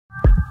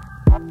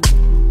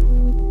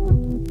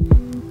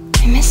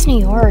I miss New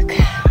York.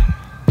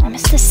 I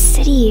miss the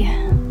city.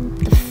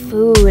 The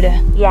food.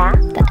 Yeah?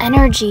 The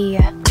energy.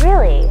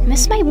 Really? I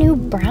miss my new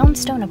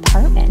brownstone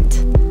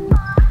apartment.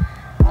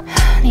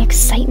 The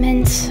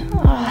excitement.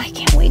 Oh, I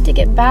can't wait to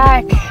get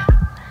back.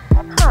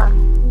 Huh.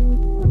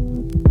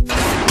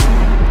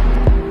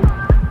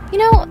 You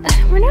know,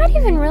 we're not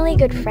even really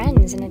good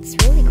friends, and it's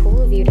really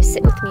cool of you to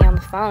sit with me on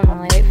the phone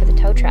while I wait for the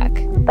tow truck.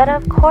 But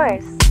of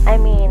course. I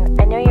mean,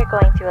 I know you're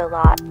going through a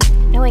lot.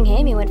 Knowing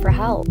him, he went for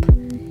help.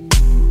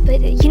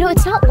 But, you know,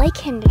 it's not like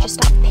him to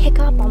just not pick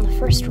up on the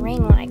first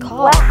ring when I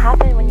call. What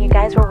happened when you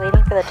guys were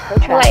waiting for the tow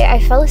truck? Well, I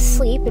fell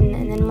asleep, and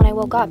then when I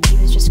woke up, he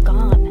was just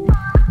gone.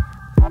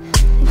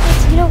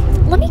 You know,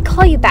 let me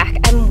call you back.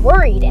 I'm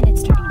worried, and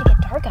it's starting to get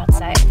dark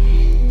outside.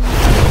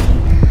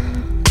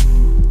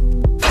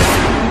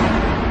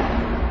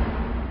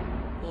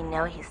 You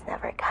know he's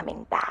never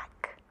coming back.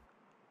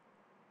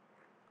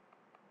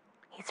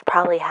 He's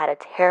probably had a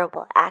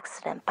terrible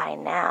accident by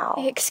now.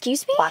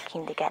 Excuse me?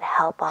 Walking to get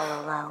help all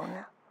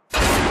alone.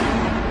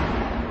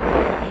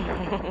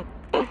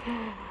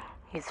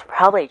 He's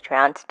probably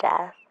drowned to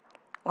death,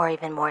 or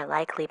even more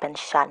likely been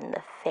shot in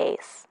the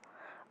face,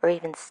 or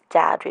even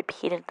stabbed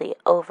repeatedly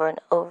over and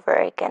over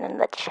again in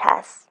the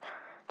chest,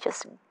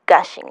 just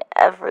gushing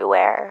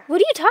everywhere. What are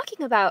you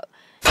talking about?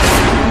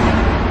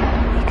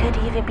 He could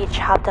even be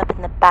chopped up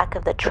in the back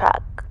of the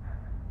truck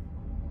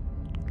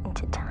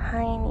into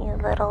tiny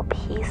little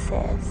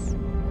pieces.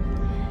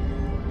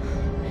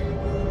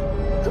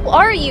 Who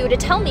are you to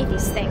tell me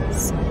these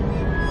things?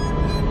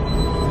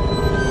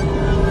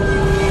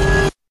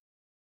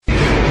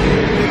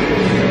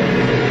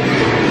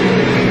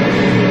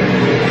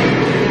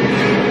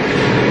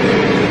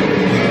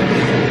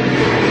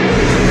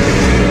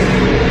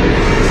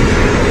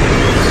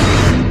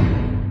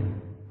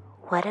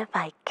 What if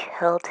I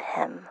killed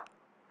him?